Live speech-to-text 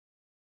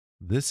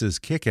This is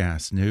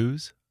Kick-Ass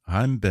News.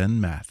 I'm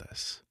Ben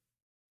Mathis.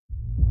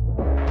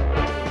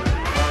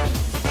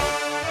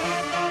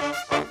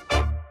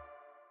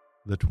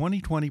 The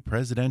 2020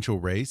 presidential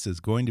race is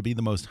going to be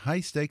the most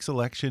high-stakes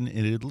election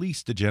in at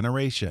least a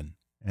generation,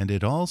 and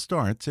it all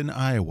starts in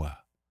Iowa.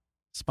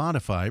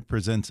 Spotify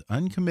presents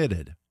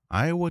Uncommitted,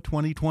 Iowa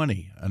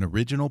 2020, an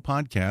original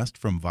podcast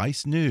from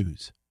Vice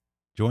News.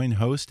 Join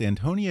host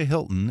Antonia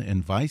Hilton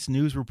and Vice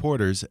News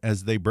reporters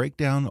as they break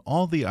down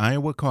all the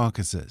Iowa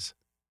caucuses.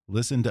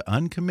 Listen to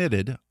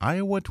Uncommitted,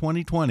 Iowa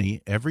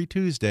 2020 every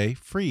Tuesday,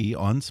 free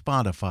on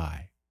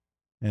Spotify.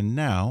 And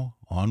now,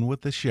 on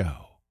with the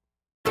show.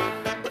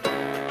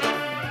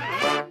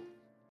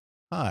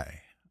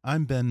 Hi,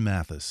 I'm Ben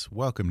Mathis.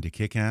 Welcome to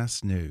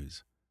Kick-Ass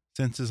News.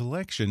 Since his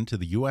election to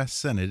the U.S.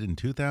 Senate in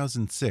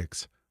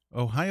 2006,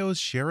 Ohio's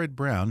Sherrod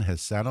Brown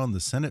has sat on the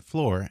Senate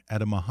floor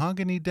at a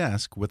mahogany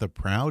desk with a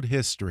proud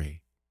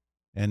history.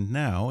 And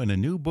now, in a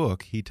new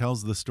book, he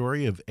tells the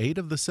story of 8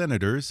 of the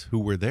senators who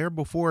were there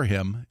before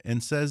him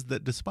and says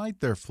that despite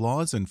their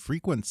flaws and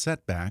frequent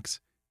setbacks,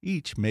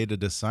 each made a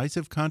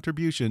decisive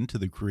contribution to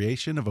the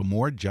creation of a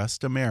more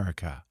just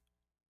America.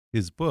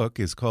 His book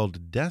is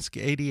called Desk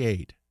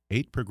 88,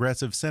 8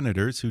 Progressive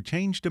Senators Who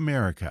Changed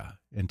America,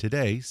 and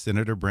today,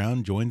 Senator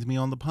Brown joins me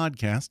on the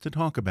podcast to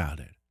talk about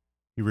it.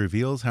 He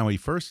reveals how he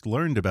first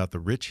learned about the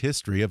rich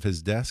history of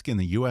his desk in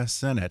the U.S.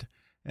 Senate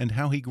and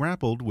how he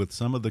grappled with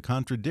some of the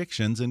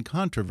contradictions and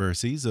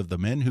controversies of the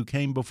men who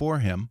came before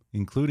him,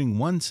 including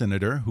one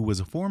senator who was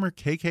a former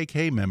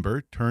KKK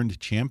member turned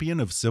champion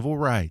of civil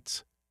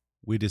rights.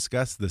 We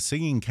discuss the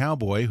singing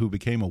cowboy who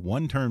became a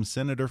one-term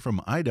senator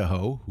from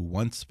Idaho who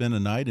once spent a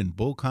night in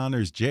Bull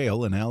Connor's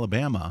jail in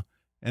Alabama,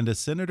 and a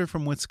senator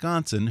from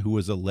Wisconsin who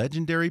was a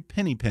legendary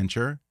penny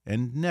pincher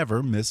and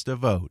never missed a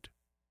vote.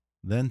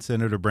 Then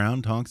Senator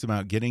Brown talks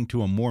about getting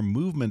to a more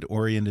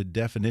movement-oriented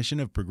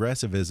definition of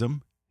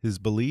progressivism, his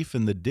belief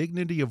in the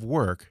dignity of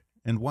work,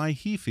 and why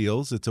he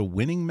feels it's a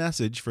winning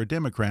message for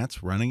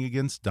Democrats running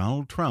against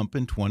Donald Trump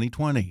in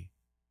 2020.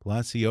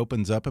 Plus, he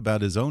opens up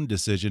about his own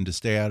decision to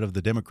stay out of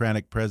the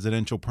Democratic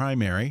presidential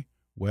primary,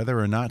 whether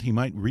or not he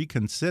might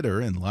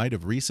reconsider in light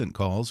of recent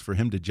calls for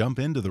him to jump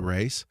into the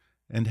race,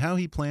 and how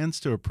he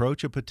plans to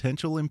approach a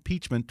potential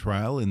impeachment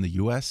trial in the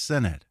U.S.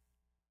 Senate.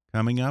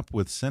 Coming up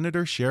with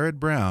Senator Sherrod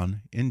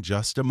Brown in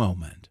just a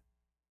moment.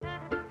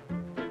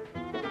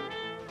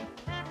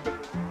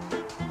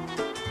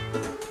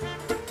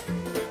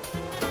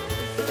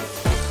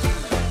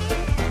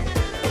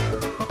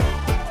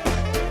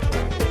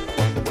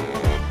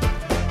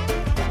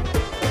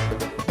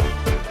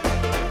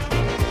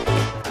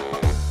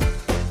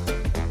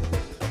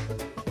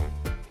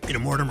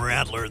 Mortimer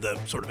Adler, the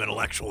sort of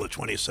intellectual of the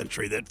 20th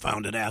century that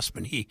founded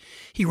Aspen, he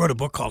wrote a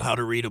book called How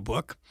to Read a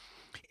Book.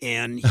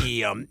 And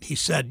he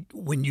said,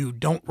 when you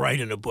don't write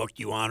in a book,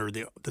 you honor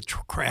the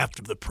craft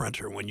of the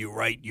printer. When you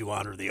write, you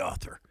honor the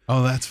author.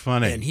 Oh, that's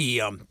funny. And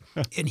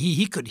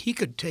he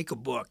could take a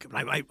book.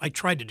 And I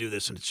tried to do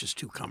this, and it's just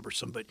too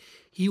cumbersome. But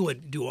he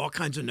would do all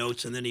kinds of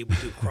notes, and then he would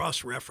do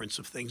cross-reference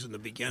of things in the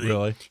beginning.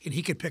 Really? And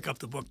he could pick up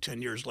the book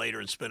 10 years later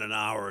and spend an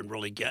hour and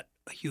really get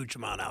a huge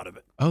amount out of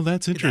it. Oh,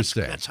 that's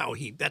interesting.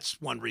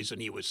 That's one reason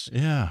he was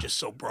just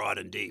so broad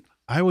and deep.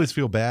 I always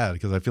feel bad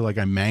because I feel like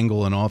I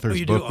mangle an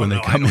author's book when they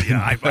come in.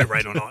 Yeah, I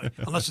write on all,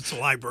 unless it's a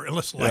library,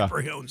 unless the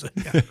library owns it.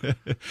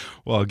 Yeah.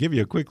 Well, I'll give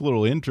you a quick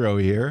little intro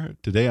here.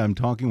 Today I'm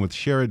talking with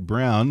Sherrod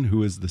Brown,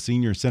 who is the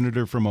senior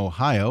senator from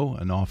Ohio,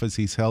 an office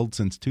he's held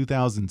since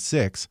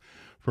 2006.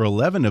 For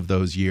 11 of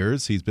those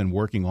years, he's been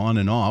working on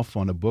and off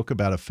on a book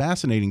about a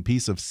fascinating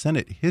piece of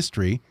Senate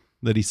history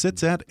that he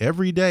sits at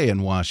every day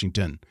in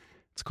Washington.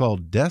 It's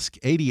called Desk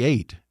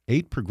 88,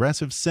 8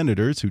 Progressive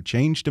Senators Who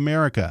Changed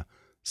America.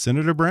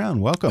 Senator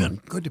Brown, welcome.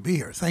 Ben, good to be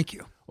here. Thank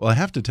you. Well, I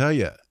have to tell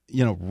you,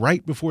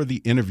 right before the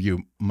interview,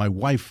 my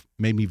wife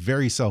made me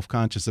very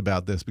self-conscious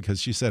about this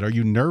because she said, "Are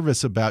you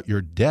nervous about your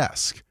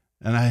desk?"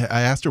 And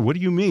I asked her, "What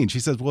do you mean?"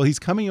 She says, "Well, he's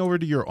coming over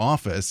to your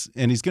office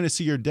and he's going to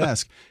see your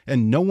desk,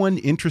 and no one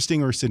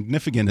interesting or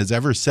significant has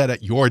ever sat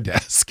at your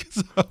desk."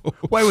 So,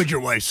 why would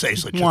your wife say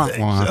such a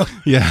thing? So.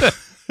 Yeah.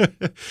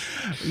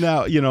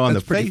 Now, on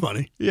That's pretty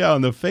funny. Yeah,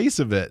 on the face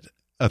of it,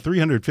 a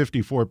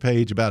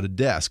 354-page about a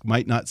desk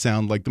might not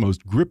sound like the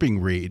most gripping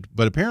read,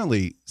 but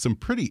apparently some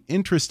pretty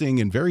interesting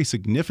and very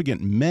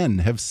significant men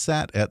have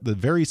sat at the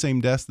very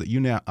same desk that you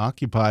now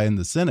occupy in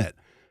the Senate.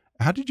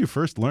 How did you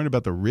first learn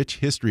about the rich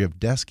history of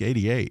Desk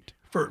 88?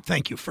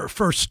 Thank you.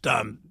 First,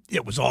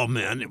 it was all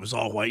men. It was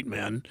all white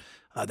men.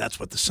 That's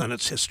what the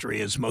Senate's history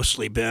has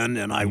mostly been.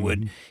 And I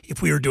would,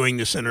 if we were doing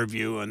this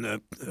interview in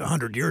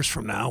 100 years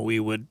from now, we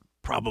would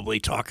probably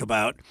talk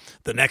about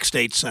the next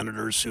 8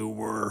 senators who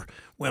were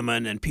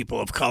women and people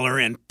of color,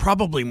 and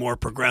probably more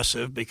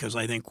progressive, because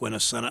I think when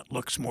a Senate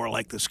looks more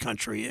like this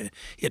country,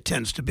 it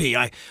tends to be.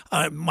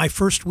 My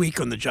first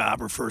week on the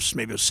job, or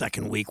maybe the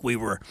second week, we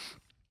were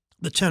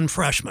the 10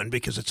 freshmen,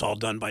 because it's all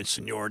done by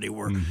seniority,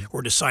 were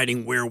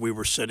deciding where we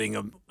were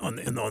sitting on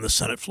the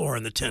Senate floor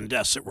and the 10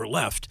 desks that were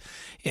left.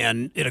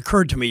 And it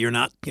occurred to me, you're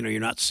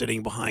not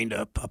sitting behind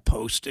a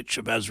post at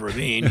Chavez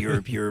Ravine.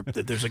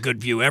 There's a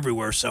good view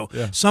everywhere. So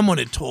someone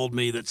had told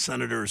me that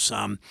senators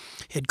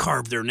had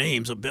carved their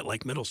names, a bit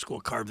like middle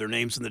school, carved their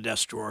names in the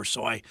desk drawer.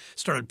 So I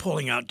started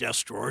pulling out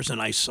desk drawers,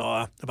 and I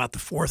saw about the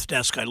fourth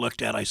desk I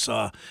looked at, I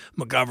saw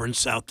McGovern,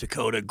 South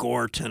Dakota,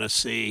 Gore,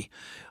 Tennessee,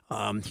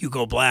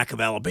 Hugo Black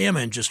of Alabama,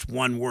 and just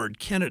one word,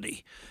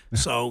 Kennedy.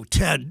 So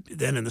Ted,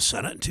 then in the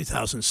Senate in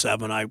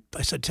 2007, I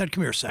said, Ted,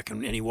 come here a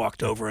second. And he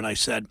walked over, and I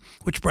said,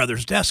 which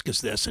brother's desk is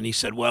this? And he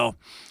said, well,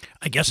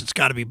 I guess it's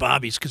got to be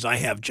Bobby's because I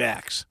have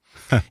Jack's.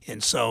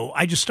 And so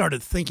I just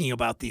started thinking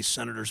about these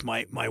senators.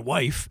 My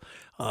wife,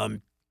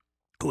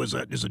 who is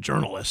a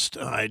journalist,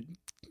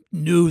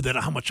 knew that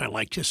how much I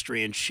liked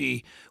history, and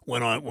she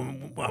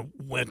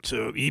went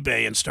to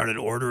eBay and started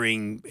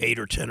ordering 8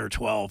 or 10 or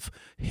 12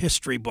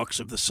 history books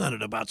of the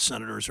Senate about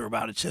senators or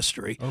about its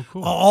history. Oh,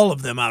 cool. All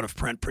of them out of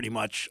print, pretty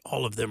much.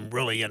 All of them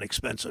really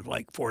inexpensive,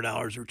 like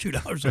 $4 or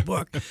 $2 a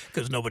book,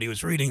 because nobody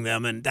was reading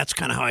them. And that's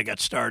kind of how I got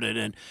started.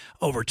 And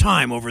over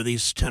time, over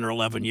these 10 or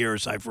 11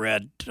 years, I've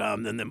read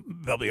in the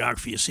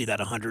bibliography, you see that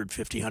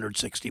 150,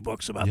 160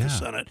 books about the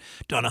Senate,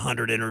 done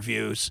 100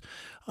 interviews.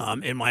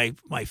 And my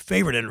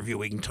favorite interview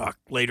we can talk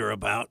later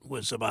about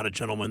was about a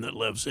gentleman that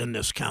lives in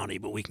this county,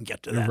 but we can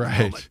get to that in a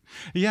moment.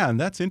 Yeah, and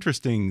that's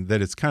interesting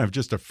that it's kind of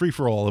just a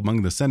free-for-all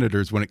among the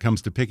senators when it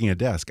comes to picking a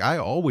desk. I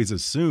always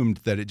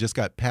assumed that it just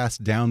got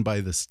passed down by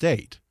the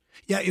state.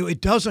 Yeah,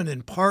 it doesn't,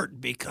 in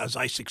part because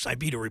I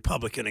beat a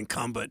Republican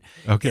incumbent.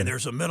 Okay. And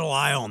there's a middle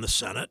aisle in the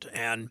Senate,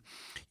 and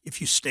if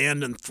you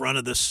stand in front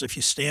of this, if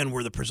you stand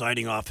where the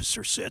presiding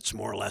officer sits,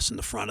 more or less in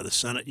the front of the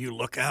Senate, you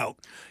look out,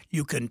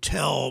 you can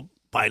tell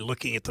by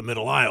looking at the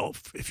middle aisle,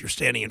 if you're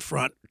standing in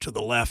front, to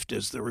the left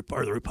is the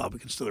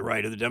Republicans, to the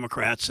right are the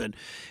Democrats. And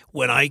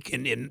when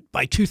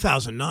by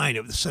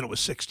 2009, the Senate was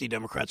 60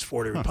 Democrats,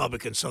 40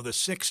 Republicans. So the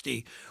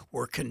 60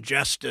 were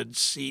congested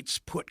seats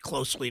put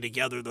closely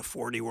together. The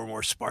 40 were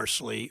more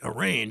sparsely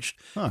arranged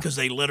because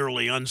they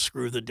literally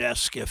unscrew the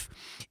desk. If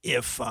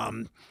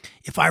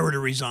I were to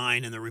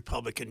resign and the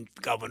Republican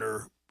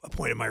governor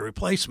appointed my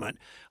replacement,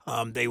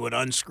 they would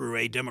unscrew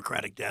a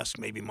Democratic desk,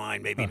 maybe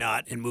mine, maybe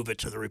not, and move it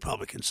to the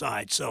Republican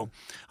side. So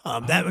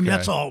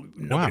that's all.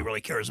 Nobody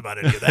really cares about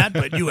any of that,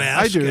 but you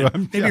ask. I do.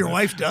 Maybe your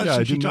wife does,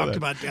 and she talked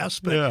about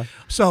desks. But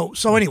so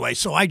anyway,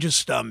 so I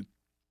think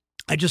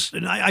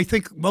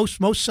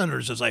most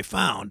senators, as I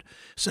found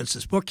since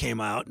this book came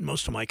out, and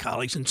most of my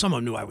colleagues, and some of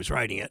them knew I was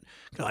writing it.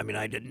 I mean,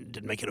 I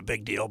didn't make it a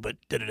big deal, but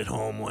did it at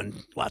home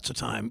lots of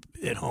time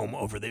at home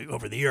over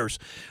the years.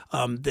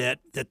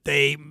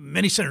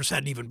 Many senators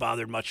hadn't even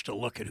bothered much to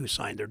look at who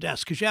signed their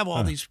desk, because you have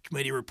all these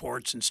committee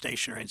reports and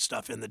stationery and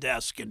stuff in the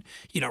desk, and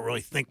you don't really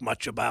think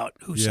much about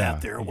who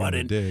sat there or what.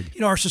 And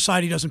our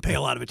society doesn't pay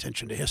a lot of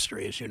attention to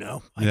history, as you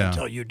know. I can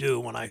tell you do.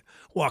 When I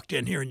walked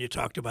in here and you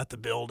talked about the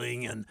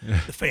building and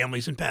the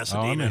families in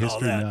Pasadena and all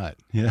that. I'm a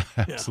history nut.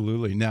 Yeah,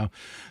 absolutely. Now,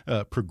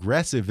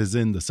 progressive is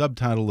in the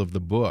subtitle of the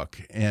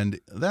book, and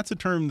that's a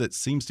term that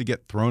seems to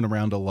get thrown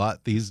around a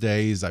lot these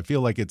days. I feel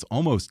like it's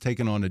almost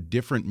taken on a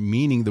different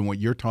meaning than what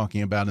you're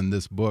talking about in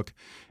this book.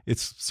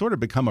 It's sort of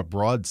become a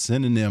broad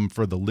synonym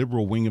for the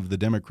liberal wing of the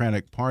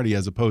Democratic Party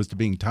as opposed to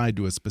being tied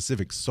to a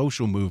specific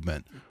social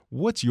movement.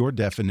 What's your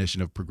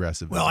definition of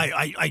progressivism? Well,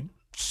 I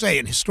say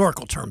in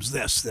historical terms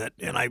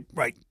and I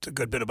write a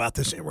good bit about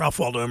this. Ralph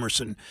Waldo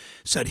Emerson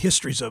said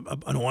history's an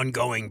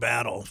ongoing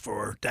battle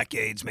for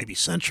decades, maybe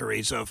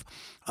centuries of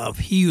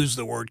he used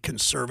the word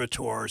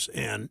conservators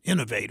and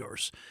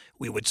innovators.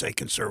 We would say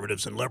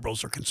conservatives and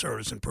liberals, or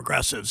conservatives and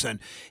progressives. And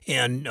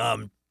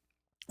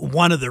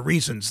one of the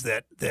reasons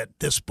that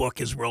this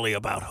book is really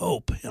about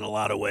hope in a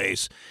lot of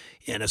ways,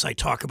 and as I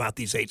talk about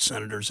these 8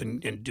 senators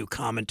and do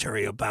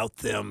commentary about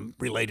them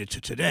related to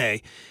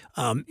today,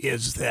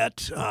 is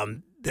that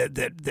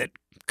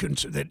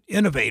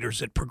innovators,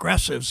 that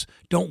progressives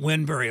don't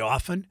win very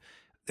often.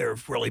 There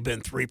have really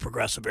been 3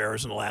 progressive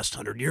eras in the last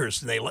 100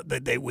 years.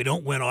 We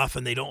don't win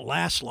often, they don't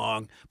last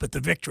long, but the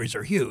victories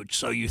are huge.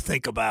 So you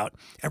think about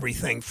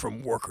everything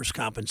from workers'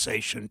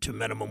 compensation to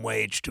minimum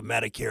wage to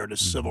Medicare to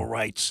civil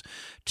rights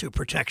to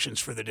protections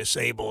for the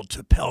disabled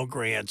to Pell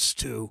Grants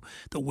to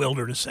the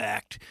Wilderness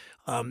Act.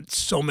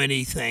 So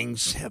many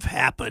things have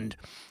happened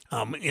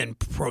in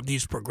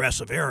these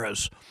progressive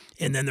eras,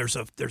 and then there's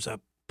a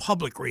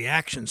public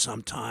reaction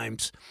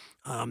sometimes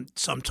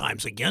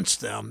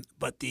against them.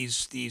 But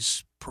these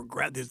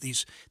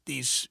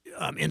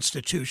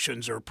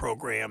institutions or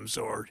programs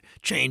or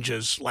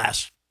changes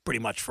last pretty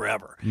much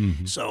forever.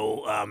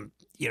 So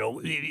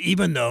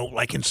even though,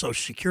 like in Social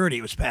Security,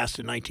 it was passed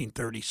in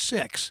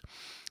 1936.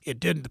 It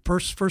didn't. The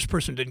first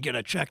person didn't get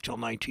a check till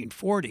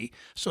 1940.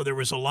 So there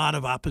was a lot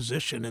of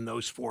opposition in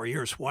those 4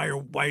 years. Why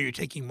are you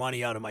taking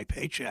money out of my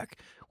paycheck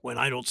when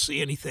I don't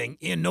see anything.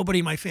 And nobody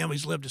in my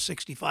family's lived to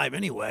 65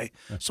 anyway.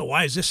 So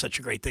why is this such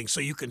a great thing? So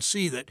you can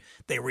see that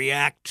they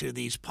react to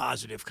these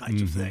positive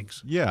kinds of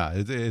things. Yeah,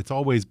 it's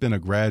always been a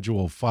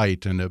gradual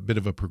fight and a bit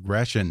of a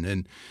progression.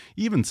 And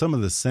even some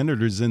of the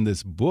senators in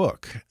this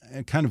book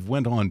kind of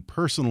went on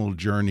personal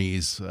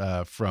journeys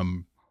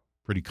from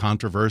pretty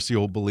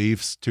controversial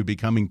beliefs to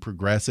becoming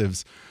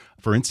progressives.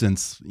 For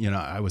instance,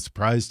 I was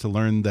surprised to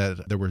learn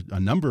that there were a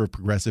number of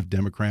progressive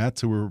Democrats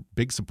who were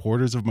big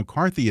supporters of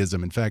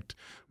McCarthyism. In fact,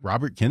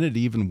 Robert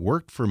Kennedy even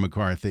worked for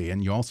McCarthy.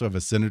 And you also have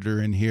a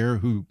senator in here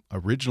who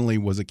originally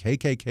was a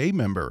KKK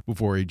member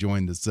before he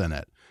joined the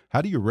Senate.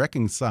 How do you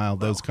reconcile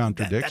those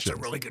contradictions? That's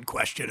a really good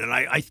question, and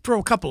I throw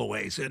a couple of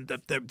ways. And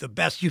the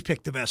best, you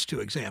picked the best two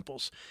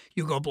examples.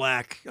 Hugo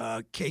Black,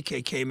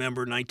 KKK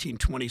member,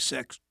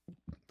 1926.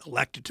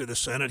 Elected to the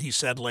Senate. He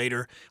said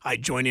later, I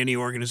join any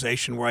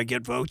organization where I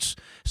get votes.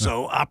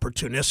 So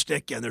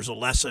opportunistic, and there's a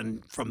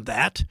lesson from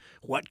that,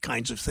 what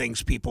kinds of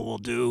things people will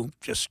do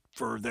just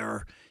for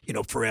their,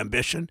 for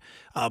ambition.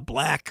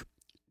 Black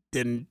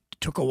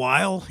took a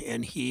while,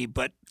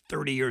 but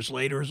 30 years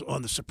later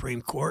on the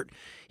Supreme Court,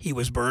 he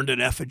was burned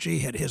in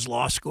effigy at his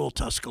law school,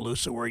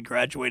 Tuscaloosa, where he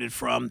graduated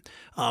from,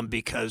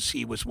 because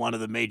he was one of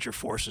the major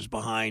forces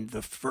behind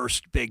the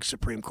first big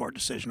Supreme Court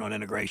decision on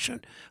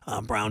integration,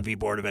 Brown v.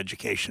 Board of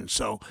Education.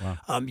 So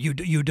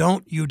you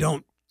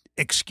don't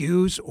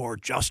excuse or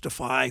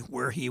justify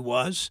where he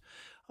was.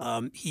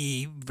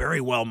 He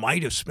very well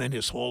might have spent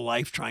his whole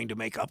life trying to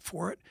make up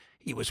for it.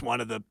 He was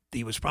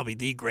probably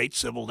the great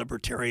civil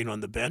libertarian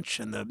on the bench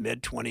in the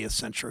mid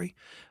 20th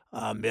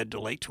to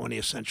late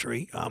 20th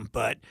century.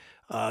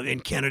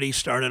 And Kennedy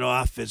started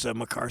off as a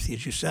McCarthy,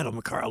 as you said,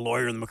 a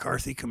lawyer in the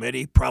McCarthy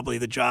committee. Probably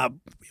the job,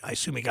 I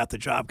assume he got the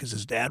job because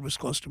his dad was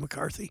close to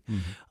McCarthy.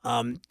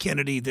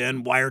 Kennedy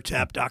then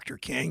wiretapped Dr.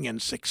 King in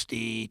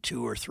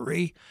 62 or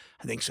 3,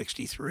 I think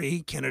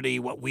 63. Kennedy,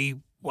 what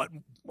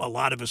a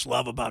lot of us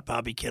love about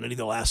Bobby Kennedy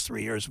the last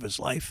 3 years of his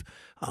life,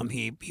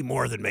 he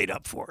more than made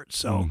up for it.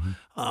 So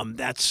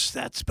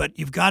but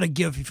you've got to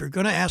give, if you're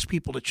going to ask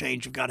people to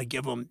change, you got to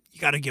give them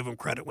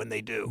credit when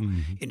they do,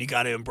 and you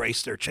got to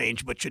embrace their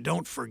change. But you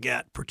don't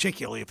forget,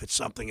 particularly if it's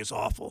something as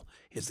awful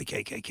as the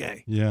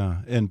KKK.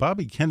 Yeah, and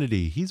Bobby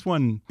Kennedy, he's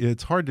one.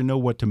 It's hard to know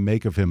what to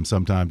make of him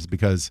sometimes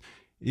because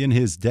in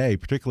his day,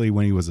 particularly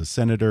when he was a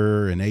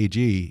senator and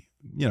AG.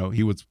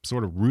 He was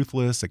sort of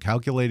ruthless, a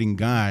calculating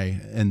guy,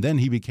 and then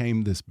he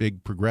became this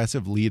big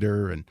progressive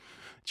leader and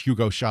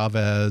Hugo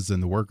Chavez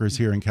and the workers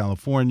here in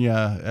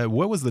California.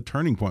 What was the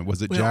turning point?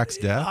 Was it Jack's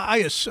death?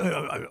 I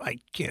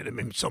can't. I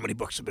mean, so many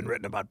books have been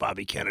written about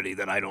Bobby Kennedy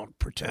that I don't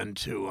pretend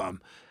to.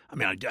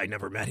 I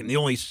never met him. The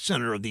only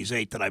senator of these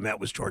 8 that I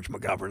met was George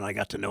McGovern. I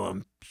got to know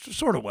him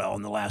sort of well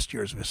in the last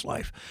years of his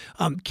life.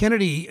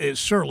 Kennedy is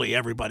certainly,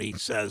 everybody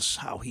says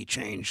how he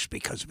changed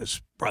because of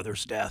his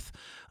brother's death.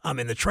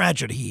 And the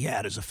tragedy he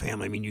had as a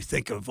family. I mean, you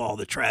think of all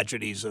the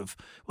tragedies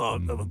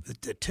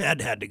that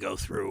Ted had to go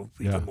through,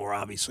 even more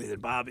obviously than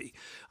Bobby.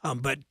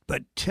 But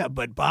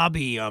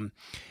Bobby,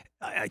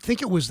 I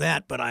think it was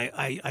that, but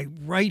I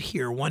right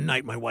here, one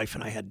night my wife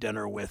and I had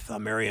dinner with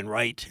Marion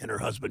Wright and her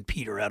husband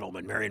Peter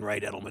Edelman, Marion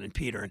Wright, Edelman, and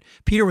Peter. And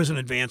Peter was an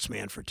advance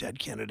man for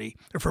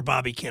for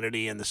Bobby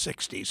Kennedy in the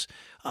 60s,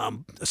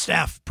 a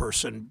staff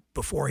person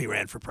before he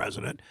ran for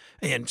president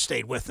and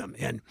stayed with him.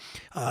 And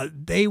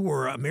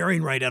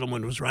Marion Wright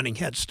Edelman was running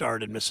Head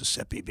Start in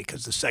Mississippi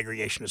because the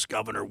segregationist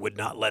governor would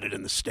not let it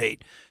in the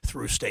state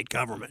through state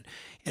government.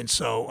 And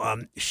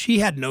so she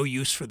had no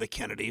use for the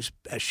Kennedys,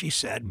 as she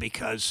said,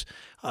 because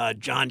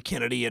John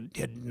Kennedy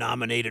had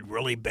nominated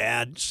really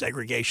bad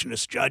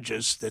segregationist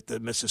judges that the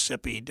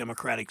Mississippi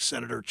Democratic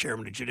Senator,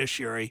 chairman of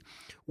Judiciary,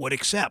 would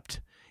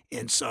accept.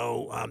 And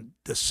so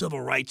the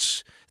civil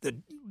rights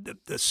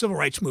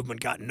movement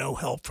got no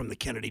help from the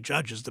Kennedy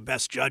judges. The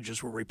best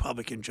judges were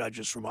Republican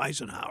judges from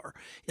Eisenhower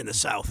in the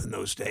South in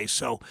those days.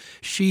 So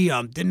she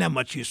didn't have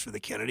much use for the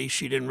Kennedys.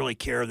 She didn't really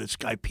care this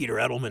guy Peter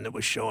Edelman that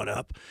was showing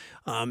up.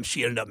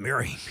 She ended up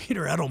marrying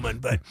Peter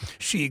Edelman, but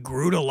she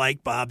grew to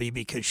like Bobby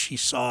because she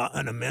saw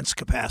an immense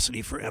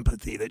capacity for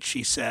empathy that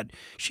she said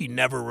she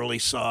never really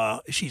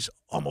saw. She's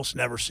almost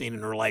never seen in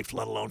her life,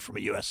 let alone from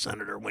a U.S.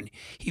 senator. When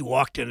he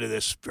walked into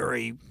this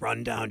very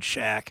rundown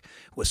shack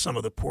with some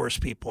of the poorest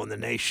people in the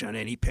nation,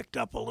 and he picked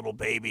up a little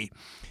baby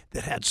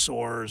that had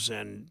sores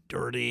and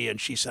dirty,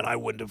 and she said, I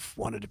wouldn't have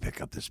wanted to pick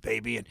up this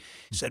baby. And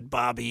said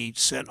Bobby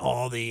sent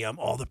all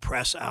the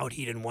press out.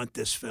 He didn't want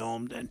this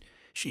filmed, and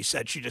she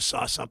said she just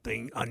saw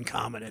something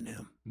uncommon in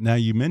him. Now,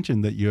 you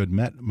mentioned that you had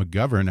met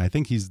McGovern. I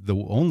think he's the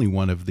only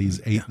one of these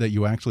 8 that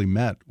you actually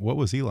met. What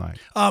was he like?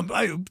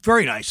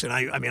 Very nice. And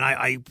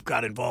I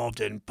got involved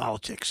in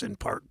politics in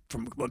part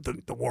from the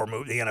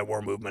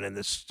anti-war movement in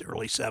the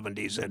early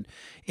 70s,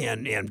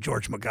 and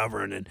George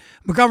McGovern. And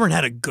McGovern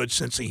had a good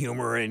sense of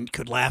humor and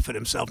could laugh at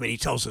himself. I mean, he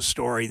tells a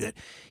story that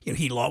when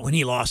he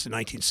lost in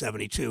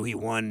 1972, he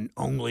won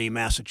only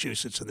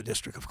Massachusetts and the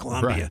District of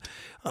Columbia.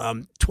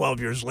 Right.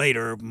 12 years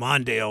later,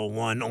 Mondale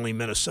won only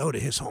Minnesota,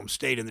 his home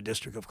state, in the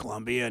District of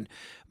Columbia. And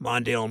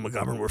Mondale and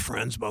McGovern were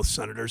friends, both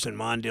senators, and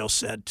Mondale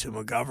said to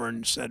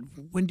McGovern,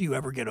 "When do you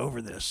ever get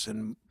over this?"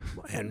 And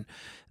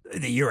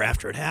the year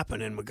after it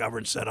happened, and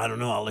McGovern said, "I don't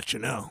know. I'll let you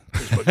know."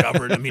 Because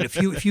McGovern, I mean,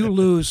 if you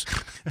lose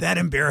that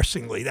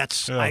embarrassingly,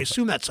 I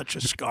assume that's such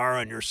a scar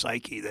on your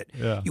psyche that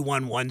you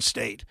won one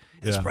state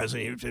as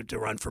president to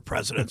run for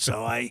president.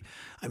 So I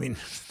mean,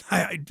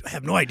 I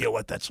have no idea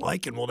what that's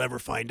like, and we'll never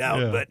find out.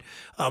 Yeah. But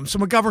so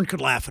McGovern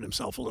could laugh at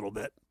himself a little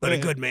bit, but a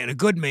good man,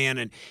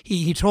 and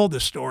he told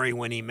this story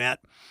when he met.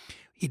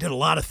 He did a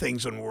lot of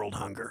things on world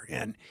hunger,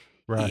 and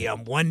he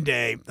one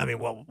day,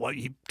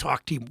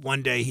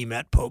 one day he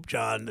met Pope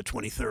John the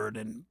 23rd,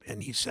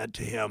 and he said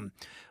to him,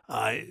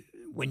 Mr.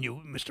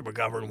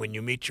 McGovern, when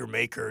you meet your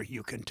maker,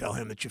 you can tell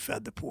him that you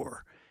fed the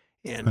poor.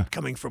 And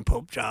coming from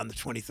Pope John the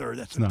 23rd,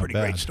 that's a pretty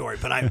great story.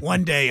 But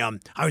one day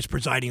I was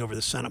presiding over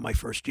the Senate my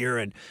first year,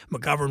 and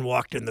McGovern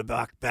walked in the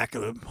back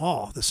of the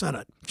hall, the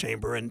Senate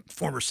chamber, and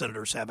former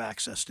senators have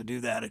access to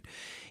do that.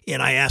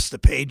 And I asked the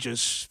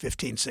pages,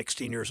 15,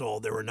 16 years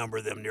old, there were a number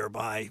of them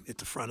nearby at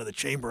the front of the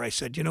chamber. I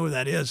said, "You know who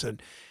that is?"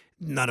 And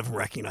none of them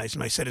recognized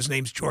him. I said, "His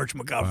name's George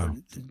McGovern."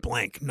 Wow.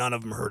 Blank. None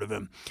of them heard of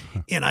him.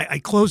 And I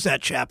closed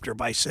that chapter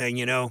by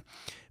saying,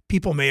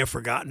 people may have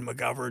forgotten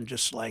McGovern,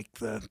 just like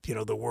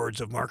the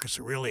words of Marcus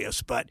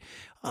Aurelius, but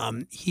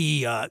what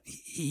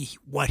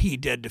he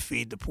did to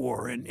feed the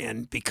poor,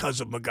 and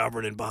because of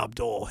McGovern and Bob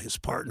Dole, his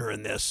partner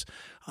in this,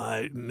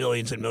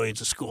 millions and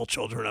millions of school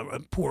children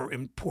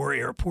in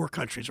poor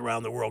countries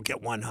around the world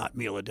get one hot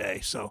meal a day.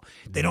 So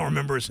they don't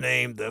remember his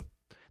name.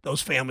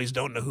 Those families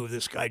don't know who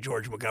this guy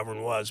George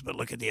McGovern was, but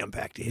look at the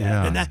impact he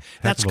had. And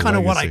that's kind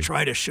of what I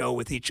try to show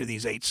with each of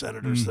these 8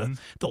 senators,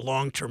 the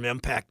long-term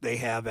impact they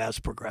have as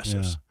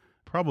progressives. Yeah.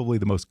 Probably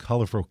the most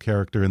colorful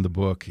character in the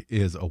book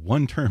is a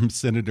one-term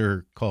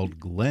senator called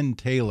Glenn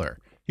Taylor.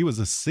 He was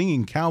a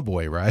singing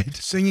cowboy, right?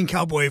 Singing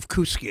cowboy of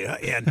Kuskia,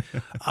 and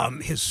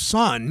his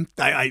son.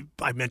 I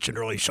mentioned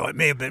earlier, so it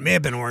may have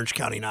been Orange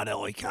County, not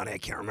LA County. I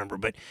can't remember,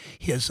 but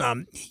his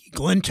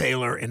Glenn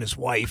Taylor and his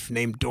wife,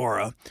 named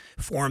Dora,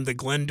 formed the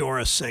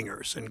Glendora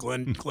Singers, and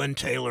Glenn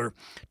Taylor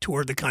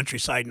toured the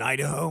countryside in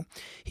Idaho.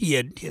 He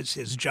had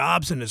his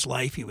jobs in his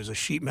life. He was a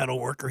sheet metal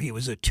worker. He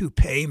was a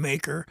toupee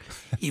maker.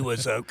 He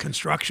was a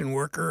construction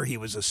worker. He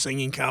was a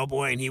singing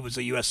cowboy, and he was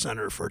a U.S.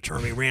 senator for a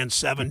term. He ran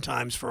 7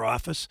 times for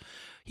office.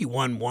 He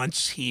won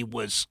once. He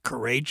was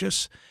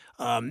courageous.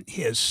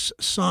 His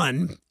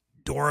son,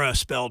 Dora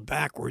spelled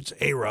backwards,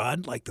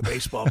 A-Rod, like the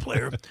baseball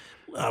player.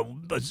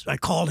 But I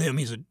called him.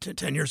 He's a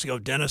 10 years ago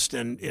dentist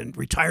and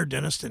retired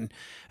dentist, and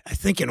I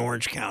think in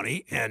Orange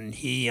County. And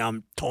he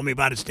told me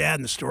about his dad.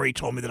 And the story he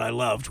told me that I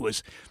loved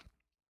was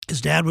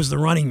his dad was the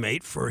running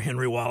mate for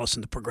Henry Wallace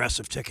in the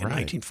Progressive ticket in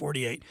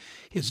 1948.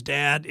 His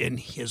dad and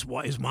his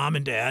mom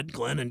and dad,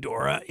 Glenn and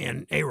Dora,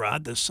 and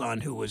A-Rod, the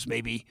son who was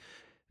maybe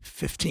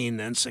 15,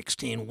 then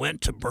 16, went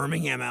to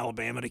Birmingham,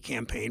 Alabama to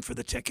campaign for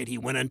the ticket. He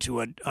went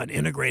into an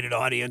integrated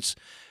audience,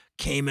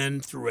 came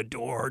in through a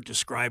door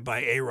described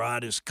by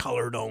A-Rod as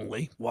colored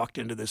only, walked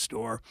into this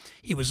door.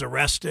 He was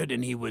arrested,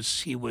 and he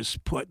was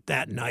put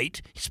that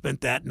night. He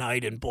spent that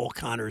night in Bull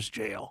Connor's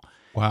jail.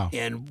 Wow.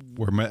 And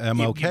where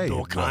MLK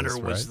Bull Connor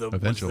was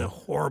the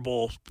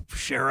horrible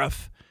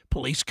sheriff,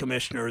 police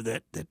commissioner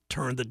that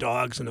turned the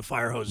dogs into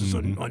fire hoses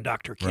on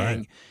Dr.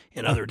 King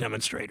and other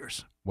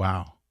demonstrators.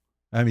 Wow.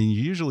 I mean,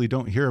 you usually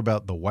don't hear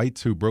about the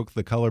whites who broke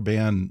the color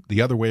ban the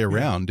other way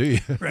around, do you?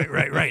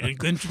 Right. And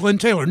Glenn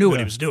Taylor knew what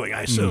he was doing,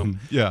 I assume.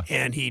 Yeah.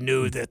 And he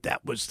knew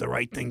that was the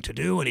right thing to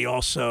do. And he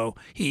also,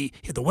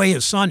 the way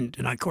his son,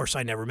 and of course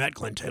I never met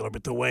Glenn Taylor,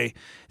 but the way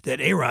that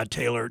A-Rod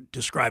Taylor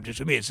described it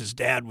to me is his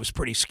dad was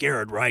pretty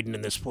scared riding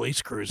in this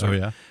police cruiser. Oh,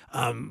 yeah?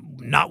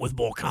 Not with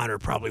Bull Connor,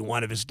 probably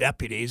one of his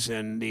deputies.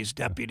 And these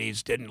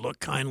deputies didn't look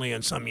kindly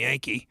on some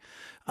Yankee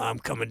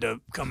coming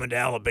to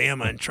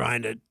Alabama and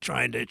trying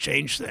to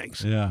change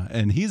things. Yeah,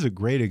 and he's a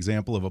great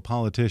example of a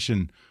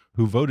politician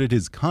who voted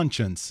his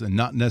conscience and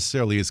not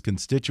necessarily his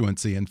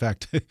constituency. In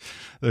fact,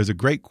 there's a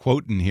great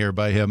quote in here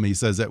by him. He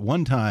says, "At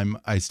one time,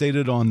 I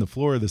stated on the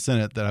floor of the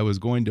Senate that I was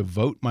going to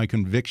vote my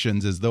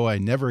convictions as though I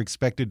never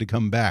expected to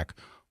come back.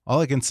 All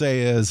I can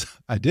say is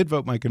I did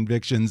vote my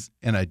convictions,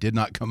 and I did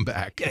not come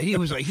back." Yeah,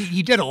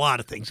 he did a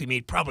lot of things. I mean,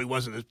 he probably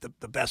wasn't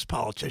the best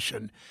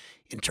politician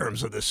in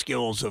terms of the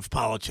skills of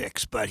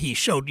politics, but he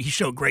showed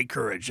great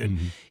courage.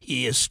 And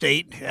his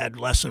state had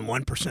less than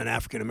 1%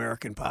 African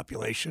American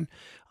population.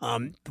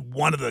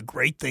 One of the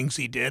great things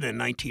he did in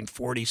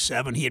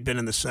 1947, he had been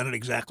in the Senate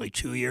exactly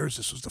 2 years.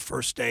 This was the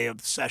first day of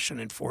the session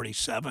in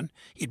 47.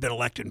 He'd been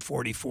elected in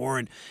 44,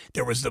 and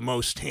there was the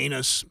most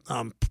heinous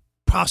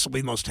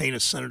possibly the most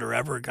heinous senator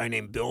ever, a guy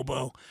named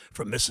Bilbo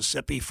from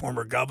Mississippi,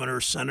 former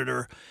governor,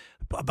 senator,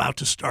 about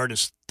to start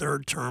his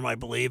 3rd term, I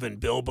believe, and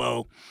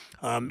Bilbo.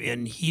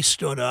 And he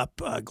stood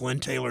up, Glenn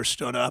Taylor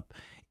stood up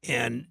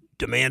and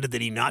demanded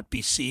that he not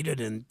be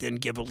seated, and then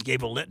gave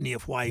a litany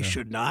of why he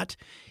should not.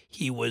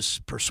 He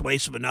was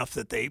persuasive enough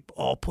that they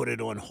all put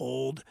it on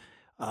hold.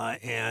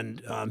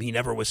 and he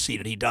never was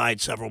seated. He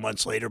died several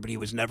months later, but he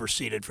was never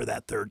seated for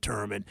that third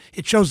term. And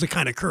it shows the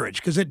kind of courage,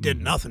 because it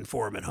did nothing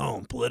for him at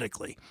home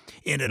politically.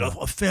 And it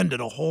offended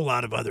a whole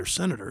lot of other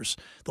senators.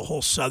 The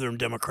whole Southern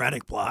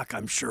Democratic bloc,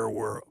 I'm sure,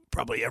 were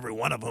probably every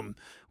one of them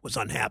was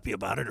unhappy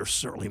about it, or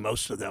certainly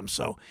most of them.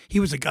 So he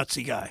was a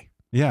gutsy guy.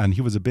 Yeah, and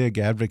he was a big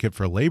advocate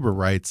for labor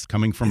rights,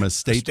 coming from a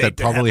state that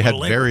probably had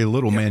very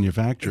little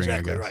manufacturing,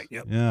 exactly I guess. Right.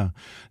 Yep. Yeah.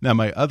 Now,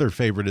 my other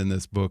favorite in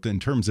this book, in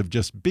terms of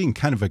just being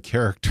kind of a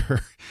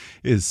character,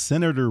 is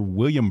Senator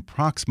William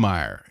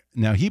Proxmire.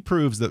 Now, he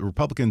proves that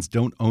Republicans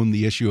don't own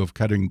the issue of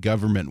cutting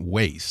government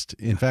waste.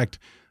 In fact,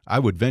 I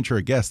would venture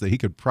a guess that he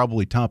could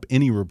probably top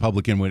any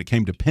Republican when it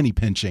came to penny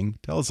pinching.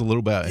 Tell us a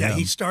little about him. Yeah,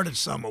 he started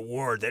some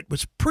award that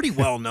was pretty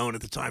well known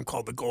at the time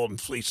called the Golden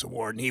Fleece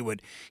Award, and he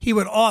would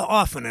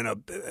often,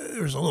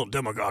 there's a little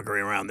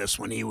demagoguery around this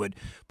one, he would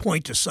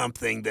point to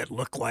something that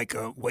looked like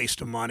a waste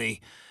of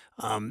money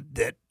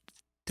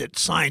that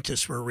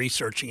scientists were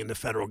researching in the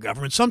federal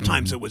government.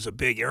 Sometimes it was a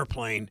big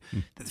airplane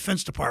the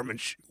Defense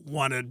Department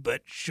wanted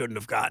but shouldn't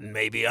have gotten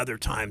maybe. Other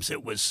times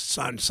it was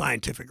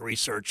scientific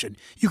research, and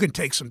you can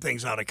take some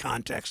things out of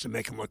context and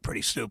make them look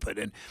pretty stupid.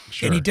 And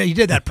he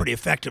did that pretty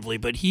effectively.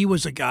 But he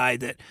was a guy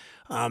that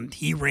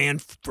he ran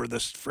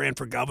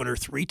for governor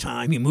 3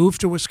 times. He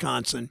moved to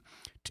Wisconsin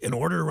in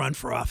order to run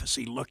for office.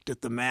 He looked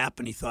at the map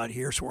and he thought,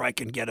 here's where I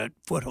can get a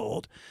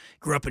foothold.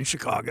 Grew up in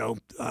Chicago.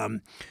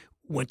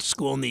 Went to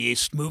school in the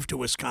East, moved to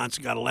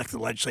Wisconsin, got elected to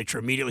the legislature,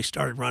 immediately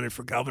started running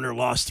for governor,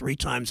 lost 3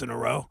 times in a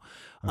row.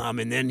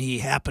 And then he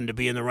happened to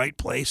be in the right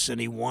place,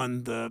 and he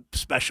won the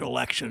special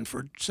election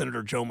for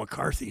Senator Joe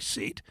McCarthy's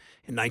seat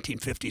in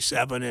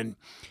 1957. And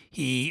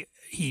he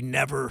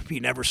never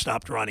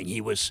stopped running. He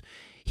was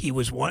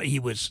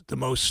the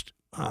most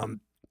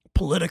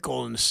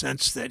political in the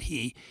sense that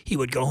he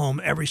would go home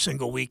every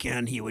single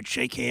weekend. He would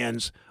shake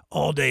hands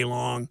all day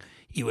long.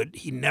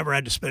 He never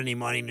had to spend any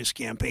money in his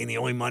campaign. The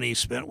only money he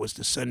spent was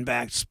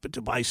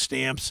to buy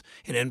stamps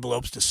and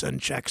envelopes to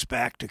send checks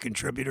back to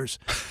contributors,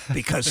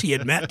 because he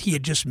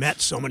had just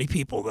met so many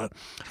people.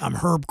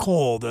 Herb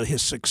Kohl,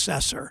 his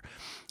successor,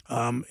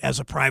 as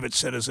a private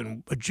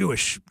citizen, a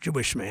Jewish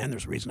man.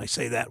 There's a reason I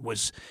say that.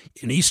 Was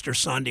in Easter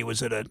Sunday,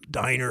 was at a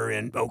diner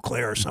in Eau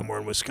Claire or somewhere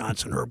in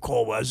Wisconsin. Herb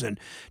Kohl was, and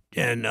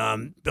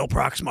Bill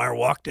Proxmire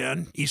walked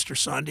in Easter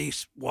Sunday,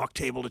 walked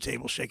table to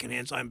table, shaking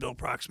hands. I'm Bill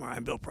Proxmire.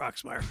 I'm Bill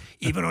Proxmire.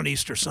 Even on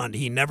Easter Sunday,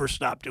 he never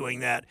stopped doing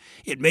that.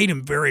 It made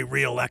him very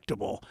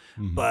reelectable,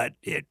 but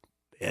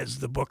as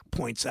the book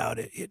points out,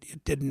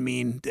 it didn't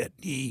mean that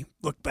he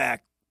looked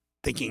back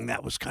thinking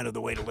that was kind of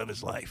the way to live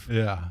his life.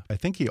 Yeah. I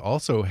think he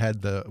also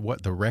had the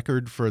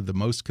record for the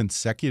most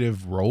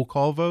consecutive roll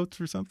call votes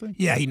or something?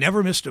 Yeah, he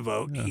never missed a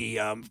vote.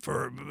 Yeah.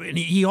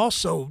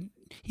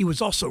 He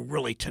was also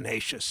really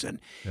tenacious, and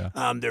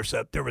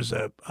there was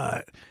a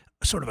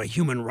sort of a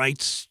human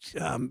rights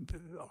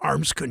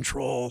arms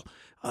control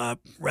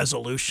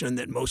resolution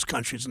that most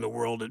countries in the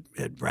world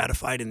had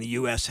ratified, and the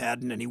U.S.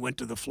 hadn't, and he went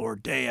to the floor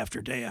day after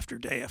day after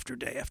day after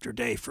day after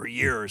day for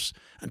years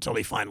until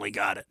he finally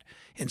got it.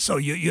 And so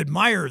you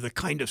admire the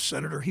kind of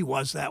senator he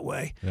was that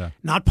way. Yeah.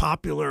 Not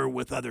popular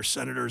with other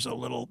senators, a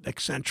little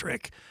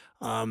eccentric,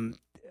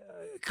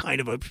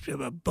 kind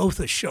of both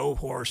a show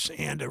horse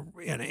and a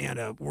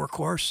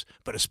workhorse,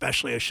 but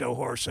especially a show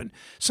horse. And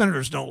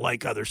senators don't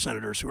like other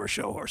senators who are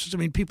show horses. I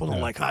mean, people don't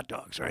like hot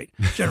dogs, right?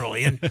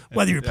 Generally, and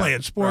whether you're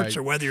playing sports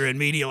or whether you're in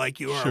media like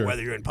you are, or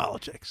whether you're in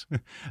politics.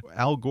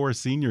 Al Gore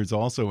Sr. is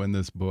also in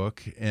this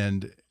book,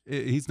 and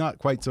he's not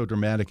quite so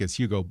dramatic as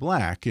Hugo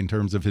Black in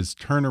terms of his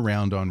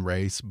turnaround on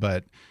race,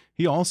 but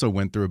he also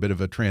went through a bit of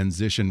a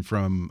transition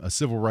from a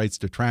civil rights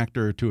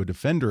detractor to a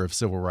defender of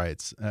civil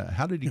rights.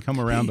 How did he come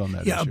around on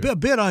that issue? A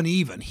bit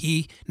uneven.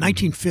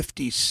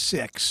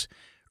 1956,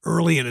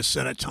 early in his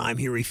Senate time,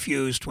 he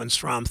refused, when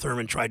Strom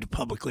Thurmond tried to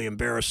publicly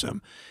embarrass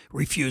him,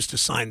 refused to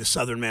sign the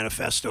Southern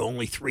Manifesto.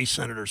 Only 3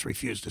 senators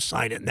refused to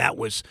sign it, and that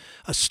was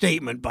a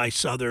statement by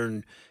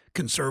Southern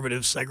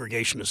conservative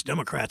segregationist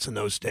Democrats in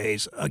those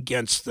days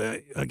against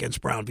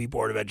Brown v.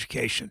 Board of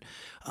Education.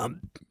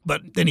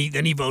 But then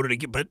he voted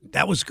again. But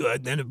that was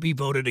good. Then he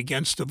voted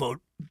against the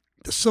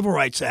Civil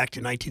Rights Act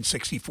in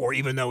 1964,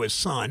 even though his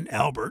son,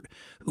 Albert,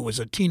 who was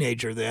a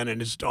teenager then,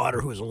 and his daughter,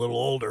 who was a little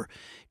older,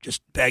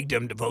 just begged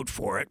him to vote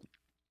for it.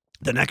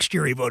 The next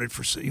year he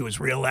was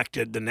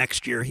reelected. The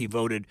next year he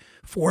voted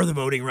for the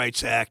Voting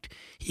Rights Act.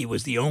 He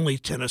was the only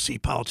Tennessee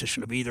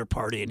politician of either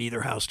party in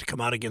either house to come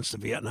out against the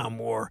Vietnam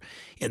War.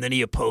 And then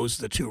he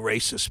opposed the 2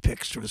 racist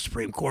picks to the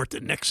Supreme Court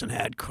that Nixon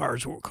had,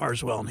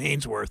 Carswell and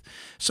Haynesworth.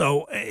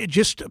 So it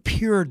just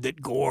appeared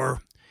that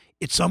Gore,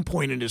 at some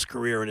point in his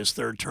career in his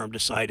 3rd term,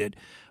 decided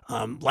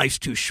life's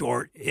too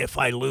short. If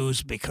I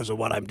lose because of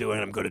what I'm doing,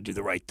 I'm going to do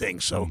the right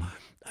thing. So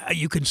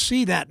you can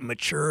see that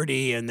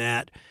maturity and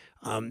that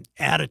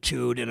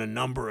attitude in a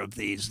number of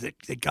these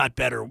that got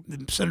better.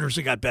 Senators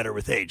that got better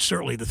with age.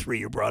 Certainly the 3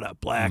 you brought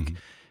up, Black,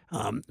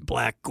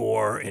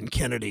 Gore, and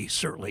Kennedy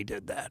certainly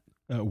did that.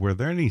 Were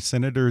there any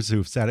senators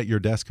who've sat at your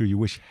desk who you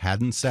wish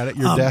hadn't sat at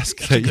your desk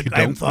that you don't I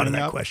haven't thought of bring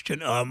that up?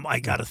 question. I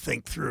got to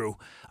think through.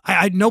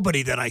 I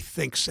nobody that I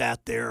think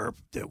sat there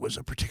that was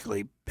a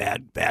particularly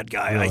bad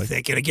guy. Really? I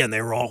think, and again,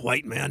 they were all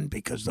white men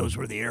because those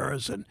were the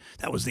eras, and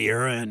that was the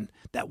era, and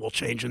that will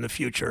change in the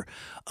future.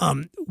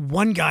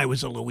 One guy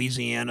was a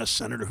Louisiana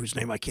senator whose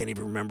name I can't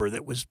even remember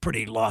that was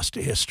pretty lost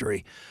to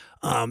history.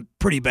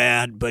 Pretty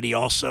bad, but he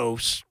also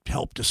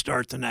helped to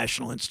start the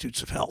National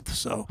Institutes of Health.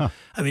 So,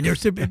 I mean,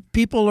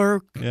 people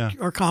are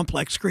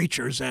complex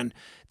creatures, and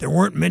there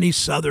weren't many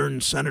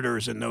Southern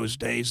senators in those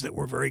days that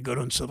were very good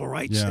on civil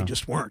rights. Yeah. They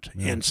just weren't,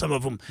 and some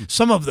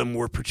of them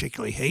were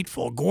particularly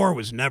hateful. Gore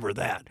was never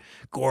that.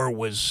 Gore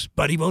was,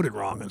 but he voted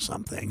wrong on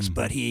some things.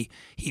 But he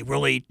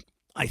really,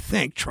 I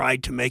think,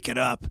 tried to make it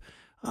up.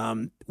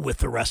 With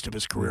the rest of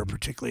his career,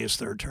 particularly his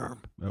third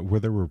term. Were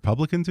there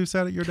Republicans who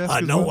sat at your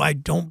desk? No, well? I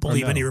don't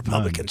believe any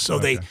Republicans.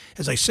 None. So Okay.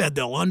 as I said,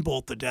 they'll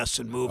unbolt the desks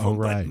and move them,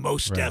 but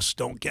most desks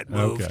don't get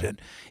moved. Okay.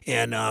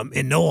 And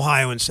no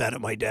Ohioan sat at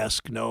my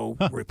desk, no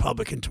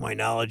Republican to my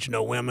knowledge,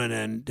 no women,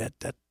 and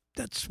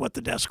that's what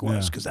the desk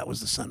was because that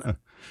was the Senate.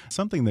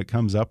 Something that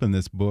comes up in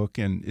this book,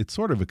 and it's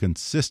sort of a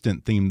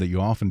consistent theme that you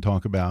often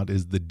talk about,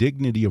 is the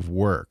dignity of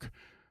work.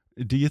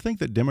 Do you think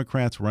that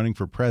Democrats running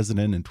for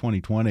president in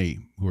 2020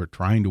 who are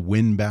trying to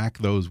win back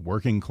those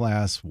working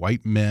class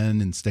white men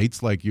in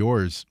states like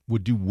yours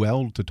would do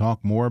well to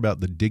talk more about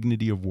the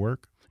dignity of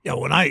work? Yeah,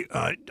 when I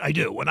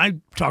do. When I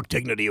talk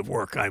dignity of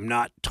work, I'm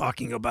not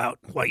talking about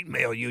white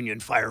male union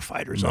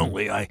firefighters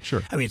only. I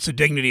mean, it's the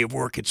dignity of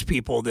work. It's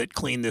people that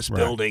clean this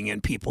building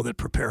and people that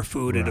prepare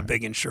food at a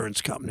big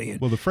insurance company. And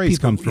well, the phrase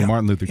comes from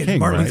Martin Luther King,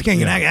 Martin right? Luther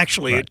King, and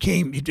actually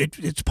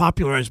it's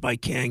popularized by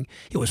King.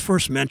 It was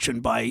first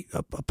mentioned by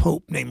a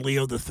pope named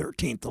Leo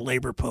XIII, the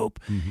labor pope,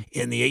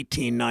 in the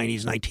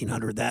 1890s,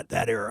 1900,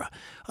 that era,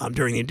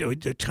 during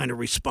to kind of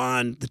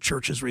respond, the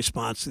church's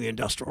response to the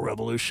Industrial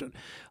Revolution.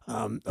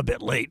 A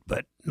bit late,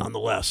 but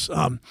nonetheless,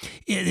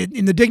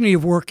 in the dignity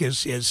of work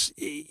is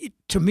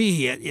to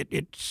me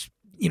it's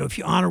if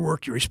you honor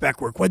work, you respect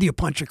work, whether you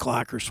punch a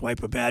clock or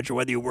swipe a badge, or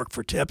whether you work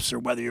for tips, or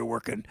whether you're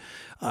working,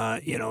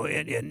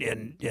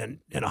 in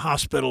a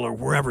hospital or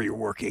wherever you're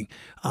working.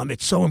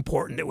 It's so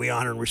important that we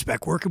honor and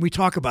respect work, and we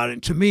talk about it.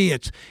 And to me,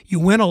 it's you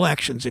win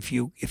elections if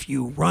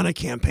you run a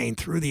campaign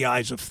through the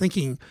eyes of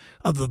thinking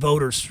of the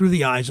voters, through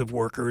the eyes of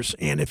workers,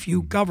 and if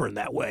you govern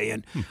that way.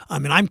 And I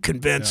mean, I'm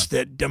convinced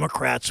that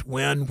Democrats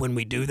win when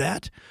we do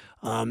that.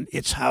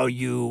 It's how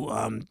you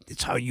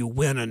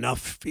win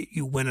enough.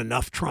 You win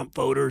enough Trump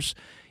voters,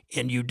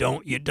 and you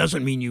don't. It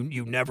doesn't mean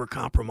you never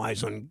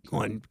compromise on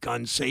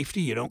gun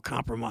safety. You don't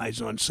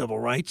compromise on civil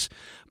rights,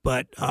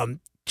 but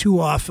too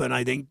often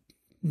I think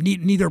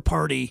neither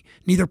party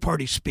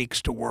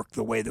speaks to work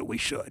the way that we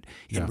should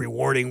in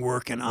rewarding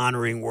work and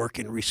honoring work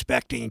and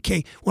respecting. And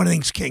King, one of the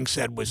things King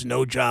said was,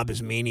 "No job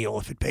is menial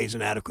if it pays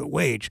an adequate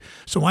wage."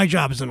 So my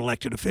job as an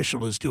elected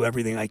official is do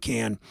everything I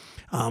can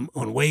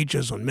on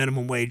wages, on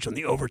minimum wage, on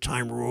the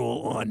overtime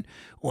rule,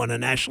 on a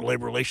National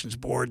Labor Relations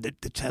Board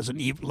that has an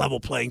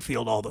level playing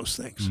field, all those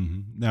things.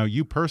 Now,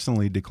 you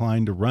personally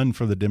declined to run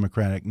for the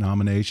Democratic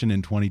nomination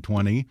in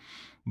 2020.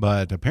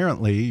 But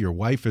apparently your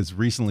wife has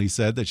recently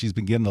said that she's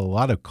been getting a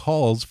lot of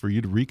calls for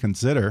you to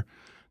reconsider.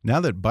 Now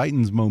that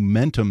Biden's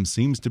momentum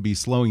seems to be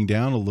slowing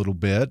down a little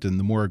bit and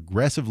the more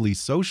aggressively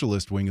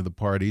socialist wing of the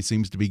party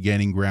seems to be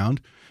gaining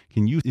ground,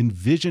 can you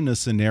envision a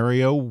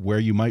scenario where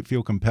you might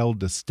feel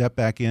compelled to step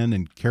back in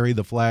and carry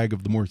the flag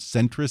of the more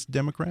centrist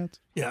Democrats?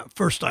 Yeah,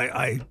 first,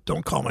 I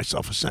don't call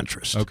myself a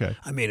centrist. Okay.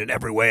 I mean, in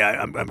every way,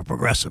 I'm a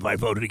progressive. I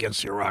voted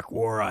against the Iraq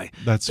War.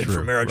 That's been true.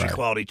 for marriage Right.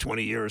 equality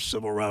 20 years,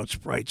 civil rights,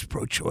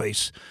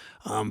 pro-choice,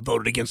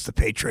 voted against the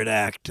Patriot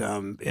Act,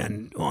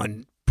 and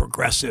on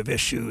progressive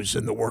issues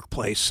in the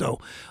workplace. So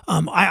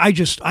Joe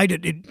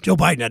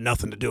Biden had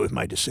nothing to do with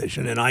my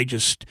decision, and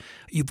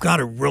you've got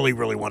to really,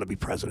 really want to be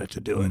president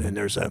to do it. And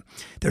there's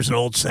an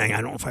old saying,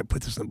 I don't know if I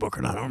put this in the book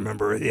or not, I don't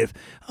remember if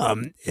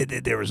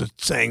there was a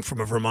saying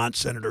from a Vermont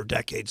senator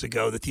decades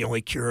ago that the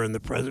only cure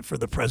for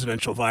the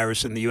presidential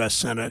virus in the U.S.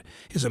 Senate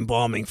is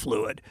embalming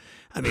fluid.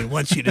 I mean,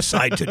 once you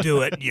decide to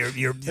do it,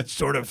 it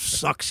sort of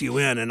sucks you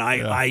in. And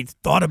I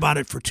thought about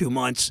it for 2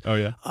 months. Oh,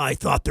 yeah. I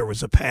thought there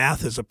was a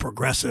path as a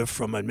progressive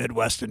from a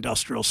Midwest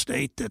industrial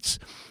state that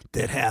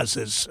has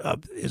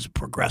as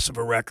progressive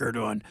a record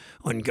on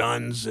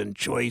guns and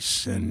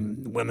choice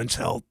and women's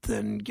health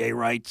and gay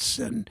rights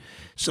and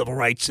civil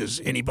rights as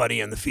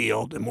anybody in the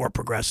field, and more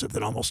progressive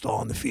than almost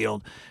all in the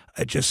field.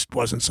 It just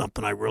wasn't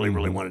something I really,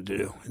 really wanted to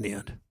do in the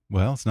end.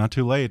 Well, it's not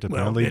too late.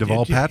 Apparently,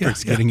 Well, Deval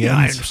Patrick's getting in.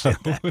 I understand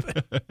that.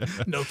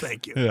 But no,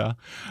 thank you. Yeah.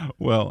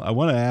 Well, I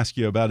want to ask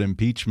you about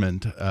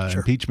impeachment. Sure.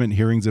 Impeachment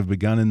hearings have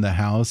begun in the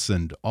House,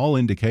 and all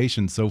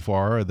indications so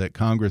far are that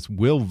Congress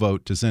will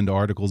vote to send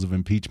articles of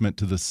impeachment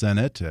to the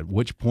Senate, at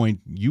which point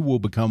you will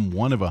become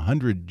one of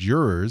 100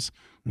 jurors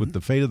with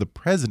the fate of the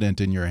president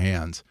in your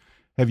hands.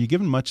 Have you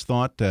given much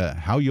thought to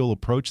how you'll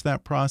approach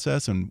that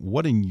process, and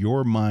what in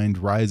your mind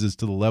rises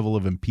to the level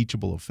of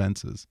impeachable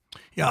offenses?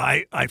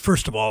 Yeah, I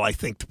first of all, I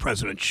think the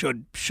president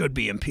should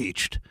be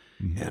impeached.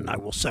 And I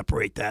will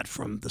separate that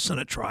from the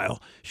Senate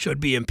trial, should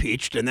be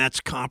impeached. And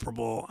that's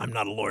comparable, I'm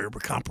not a lawyer,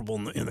 but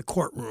comparable in the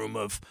courtroom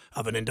of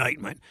an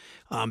indictment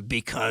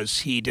because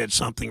he did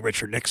something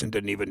Richard Nixon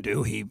didn't even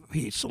do.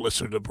 He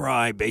solicited a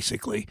bribe,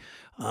 basically,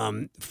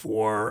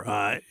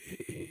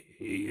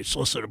 he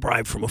solicited a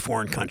bribe from a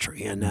foreign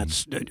country. And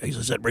that's, as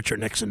I said,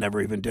 Richard Nixon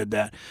never even did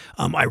that.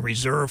 I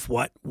reserve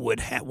what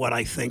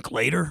I think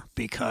later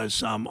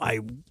because I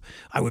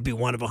would be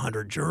one of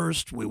 100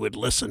 jurors. We would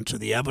listen to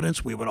the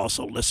evidence. We would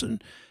also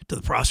listen to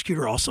the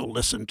prosecutor, also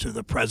listen to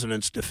the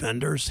president's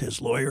defenders, his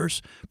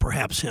lawyers,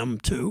 perhaps him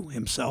too,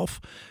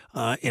 himself.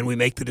 And we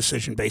make the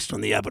decision based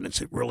on the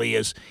evidence. It really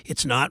is.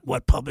 It's not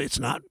what public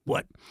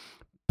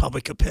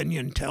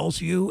opinion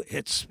tells you.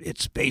 It's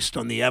based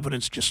on the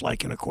evidence, just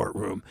like in a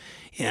courtroom.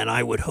 And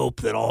I would hope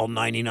that all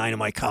 99 of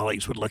my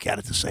colleagues would look at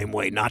it the same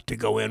way, not to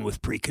go in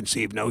with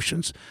preconceived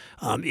notions.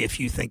 If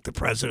you think the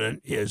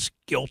president is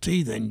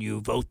guilty, then you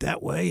vote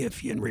that way.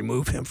 If you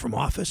remove him from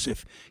office,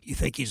 if you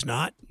think he's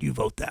not, you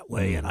vote that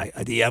way. And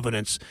the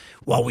evidence,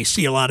 while we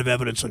see a lot of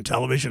evidence on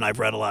television, I've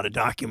read a lot of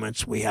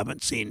documents, we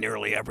haven't seen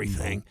nearly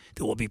everything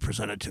that will be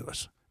presented to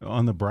us.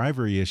 On the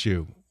bribery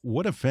issue,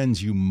 what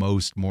offends you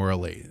most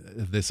morally?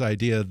 This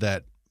idea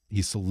that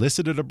he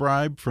solicited a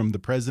bribe from the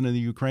president of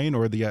Ukraine,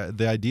 or the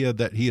idea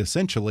that he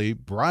essentially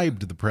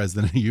bribed the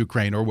president of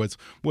Ukraine, or was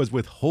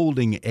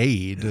withholding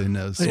aid in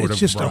a sort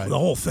of bribe? The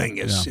whole thing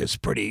is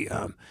pretty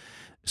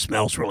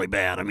smells really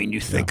bad. I mean,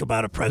 you think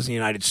about a president of the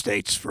United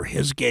States for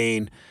his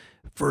gain,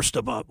 first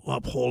about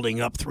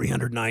upholding up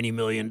 $390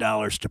 million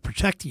to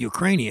protect the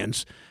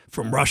Ukrainians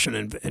from Russian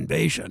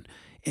invasion.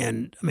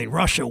 And, I mean,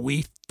 Russia,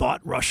 we thought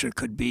Russia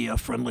could be a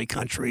friendly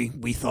country.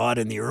 We thought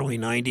in the early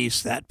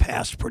 90s that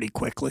passed pretty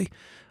quickly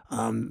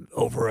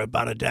over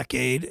about a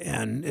decade.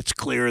 And it's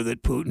clear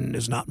that Putin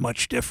is not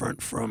much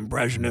different from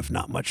Brezhnev,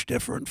 not much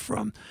different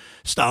from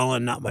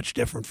Stalin, not much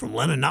different from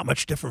Lenin, not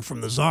much different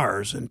from the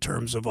czars in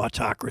terms of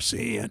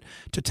autocracy and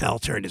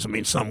totalitarianism. I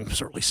mean,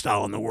 certainly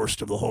Stalin, the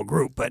worst of the whole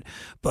group. But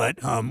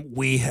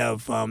we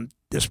have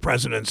this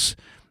president's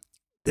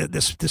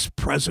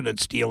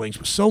dealings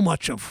with so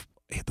much of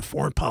the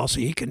foreign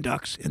policy he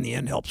conducts in the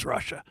end helps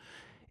Russia.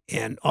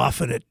 And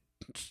often it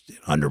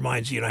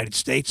undermines the United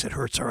States. It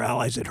hurts our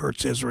allies. It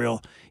hurts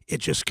Israel. It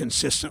just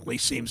consistently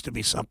seems to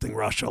be something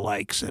Russia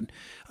likes. And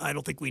I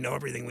don't think we know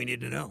everything we need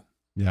to know.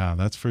 Yeah,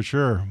 that's for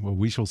sure. Well,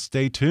 we shall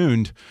stay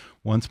tuned.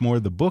 Once more,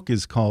 the book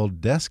is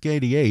called Desk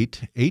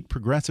 88, 8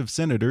 Progressive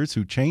Senators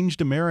Who Changed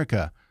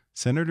America.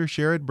 Senator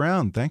Sherrod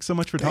Brown, thanks so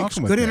much for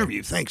talking with me. Good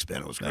interview. Thanks,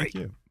 Ben. It was great. Thank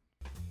you.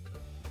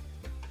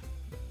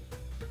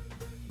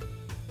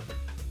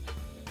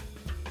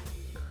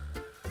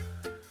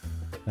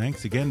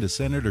 Thanks again to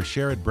Senator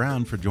Sherrod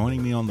Brown for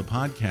joining me on the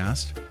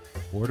podcast.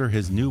 Order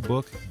his new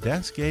book,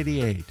 Desk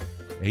 88,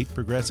 8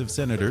 Progressive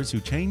Senators Who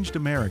Changed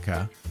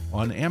America,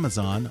 on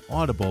Amazon,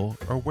 Audible,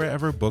 or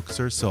wherever books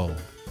are sold.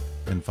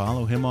 And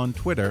follow him on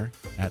Twitter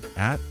at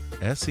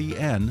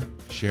 @SEN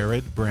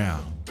Sherrod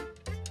Brown.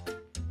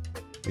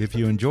 If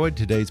you enjoyed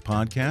today's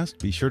podcast,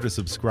 be sure to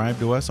subscribe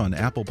to us on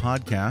Apple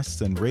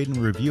Podcasts and rate and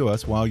review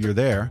us while you're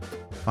there.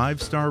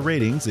 5-star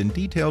ratings and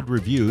detailed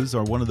reviews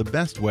are one of the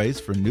best ways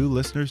for new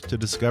listeners to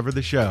discover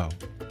the show.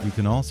 You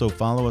can also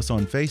follow us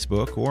on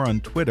Facebook or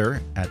on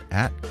Twitter at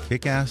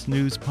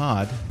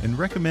 @KickassNewsPod and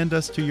recommend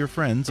us to your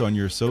friends on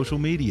your social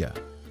media.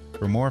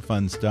 For more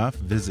fun stuff,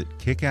 visit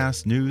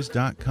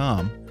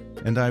kickassnews.com,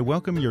 and I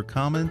welcome your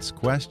comments,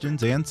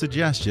 questions, and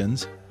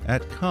suggestions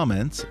at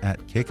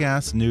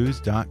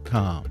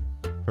comments@kickassnews.com.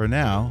 For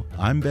now,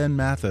 I'm Ben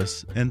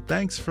Mathis, and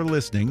thanks for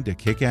listening to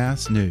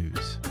Kick-Ass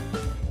News.